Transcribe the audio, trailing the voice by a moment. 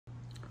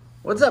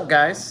What's up,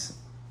 guys?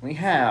 We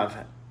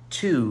have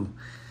two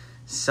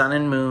Sun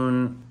and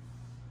Moon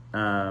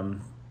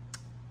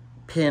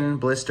pin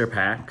blister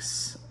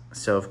packs.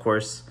 So, of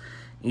course,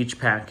 each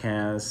pack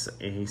has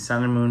a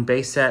Sun and Moon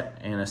base set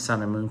and a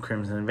Sun and Moon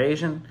Crimson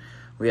Invasion.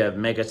 We have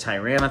Mega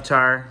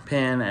Tyranitar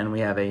pin and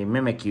we have a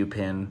Mimikyu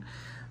pin.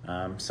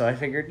 So I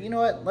figured, you know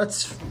what?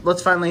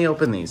 Let's finally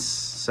open these.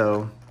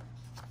 So,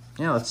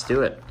 yeah, let's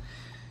do it.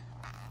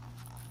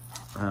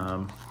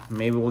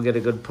 Maybe we'll get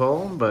a good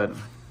pull, but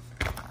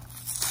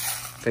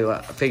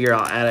figure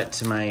I'll add it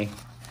to my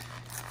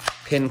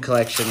pin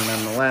collection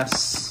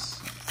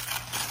nonetheless.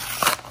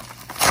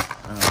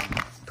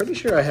 Pretty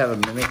sure I have a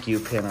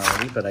Mimikyu pin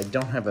already, but I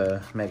don't have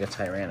a Mega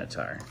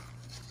Tyranitar.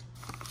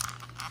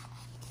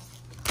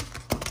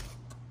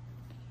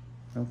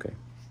 Okay.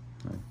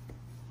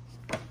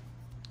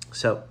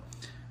 So,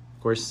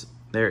 of course,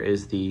 there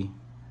is the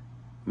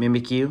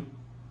Mimikyu.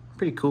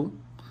 Pretty cool.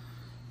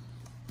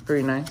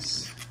 Very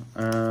nice.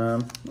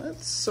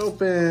 Let's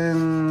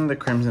open the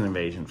Crimson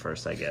Invasion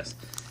first, I guess.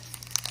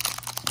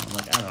 I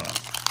don't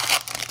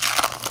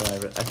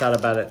know. I thought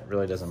about it.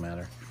 Really doesn't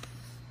matter.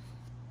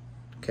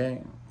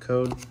 Okay,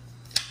 code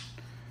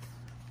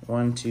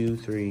 1, 2,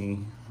 3,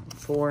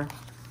 4.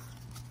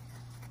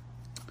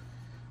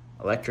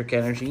 Electric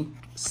Energy.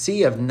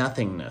 Sea of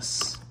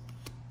Nothingness.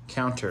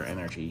 Counter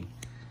Energy.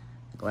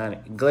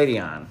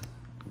 Gladion.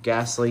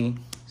 Ghastly.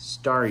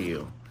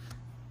 Staryu.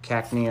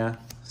 Cacnea.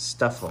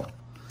 Stuffle.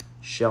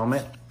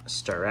 Shelmet,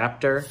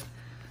 Staraptor,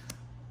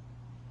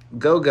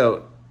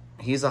 Go-Goat.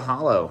 He's a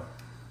holo.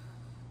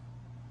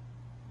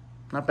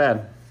 Not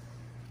bad.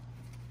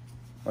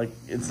 Like,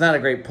 it's not a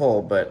great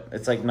pull, but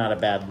it's like not a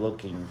bad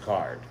looking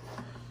card.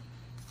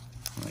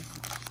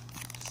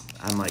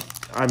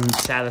 I'm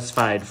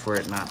satisfied for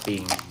it not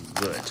being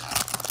good.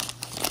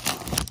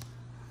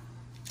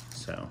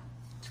 So,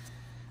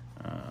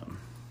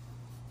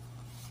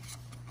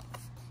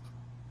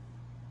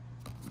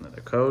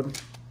 another code.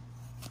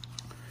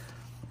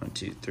 1,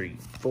 2, 3,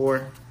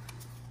 4.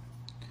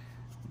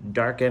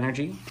 Dark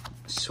Energy,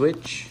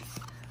 Switch,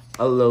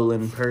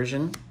 Alolan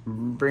Persian,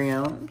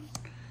 Brionne,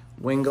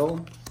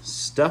 Wingull,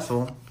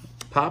 Stuffle,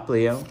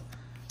 Poplio,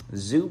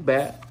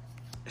 Zubat,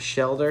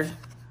 Shelter,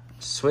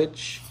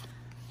 Switch,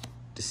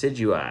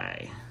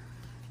 Decidueye.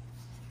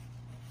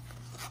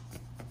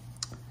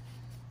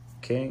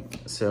 Okay,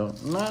 so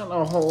not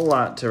a whole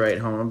lot to write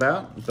home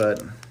about,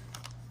 but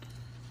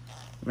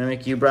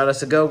Mimikyu brought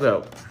us a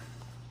Go-Goat.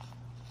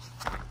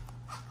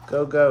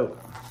 Go-Goat.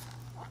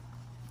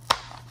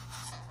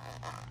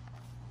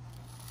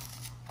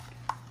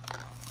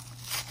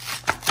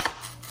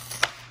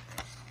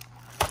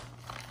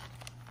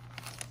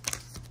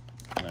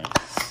 Nice.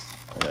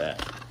 Look at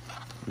that.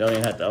 Don't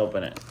even have to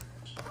open it.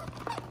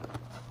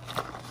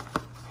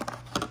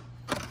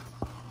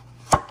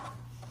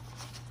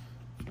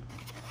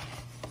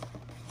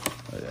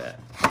 Look at that.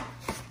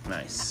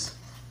 Nice.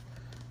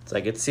 It's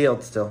like it's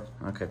sealed still.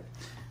 Okay.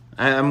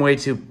 I'm way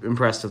too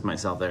impressed with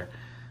myself there.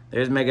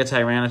 There's Mega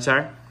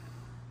Tyranitar.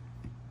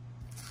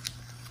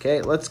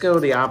 Okay, let's go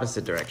the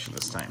opposite direction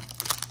this time.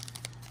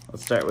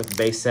 Let's start with the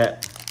base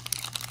set.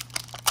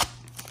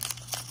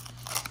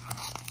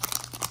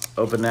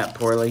 Open that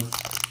poorly,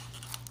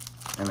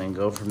 and then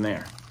go from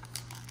there.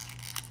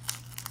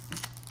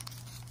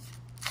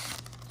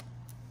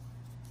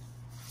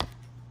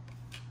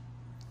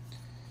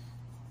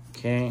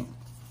 Okay,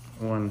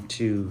 1,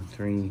 2,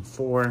 3,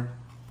 4.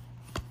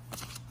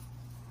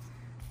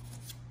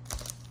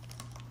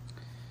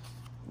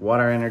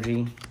 Water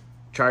Energy,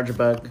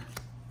 Charjabug,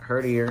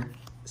 Herdier,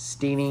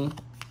 Steenie,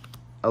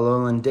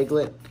 Alolan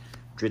Diglett,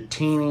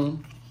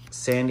 Dratini,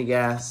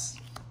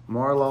 Sandygast,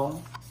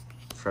 Morlul,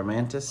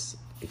 Fermentus,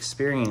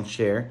 Experience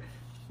Share,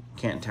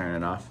 can't turn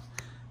it off,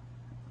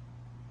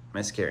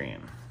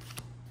 Mascarian.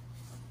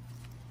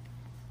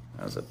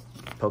 That was a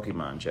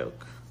Pokemon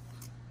joke.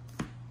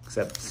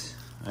 Except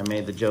I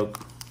made the joke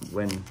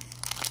when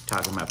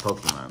talking about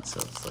Pokemon, so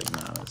it's like,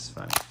 no, that's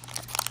funny.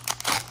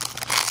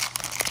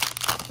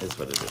 Is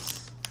what it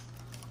is.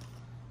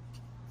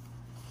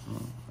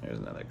 Oh, there's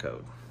another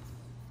code.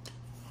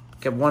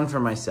 Kept one for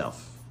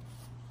myself.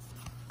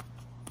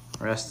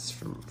 The rest is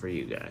for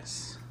you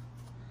guys.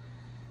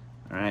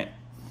 Alright.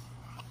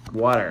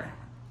 Water.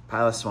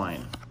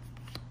 Piloswine.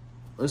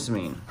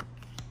 Lusamine.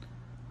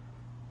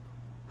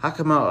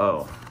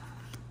 Hakamo'o.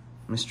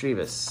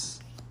 Misdreavus.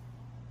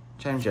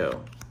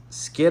 Chimjo.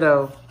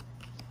 Skiddo.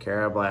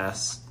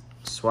 Carablast.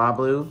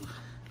 Swablu.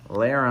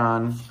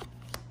 Lairon.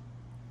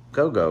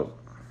 Go-Goat.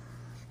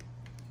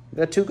 We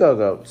got 2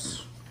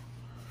 Go-Goats.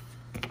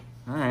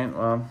 Alright,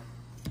 well,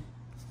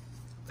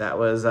 that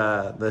was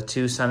the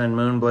 2 Sun and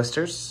Moon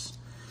blisters.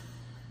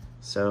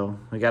 So,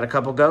 we got a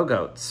couple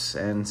Go-Goats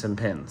and some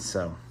pins.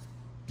 So,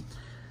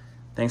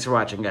 thanks for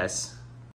watching, guys.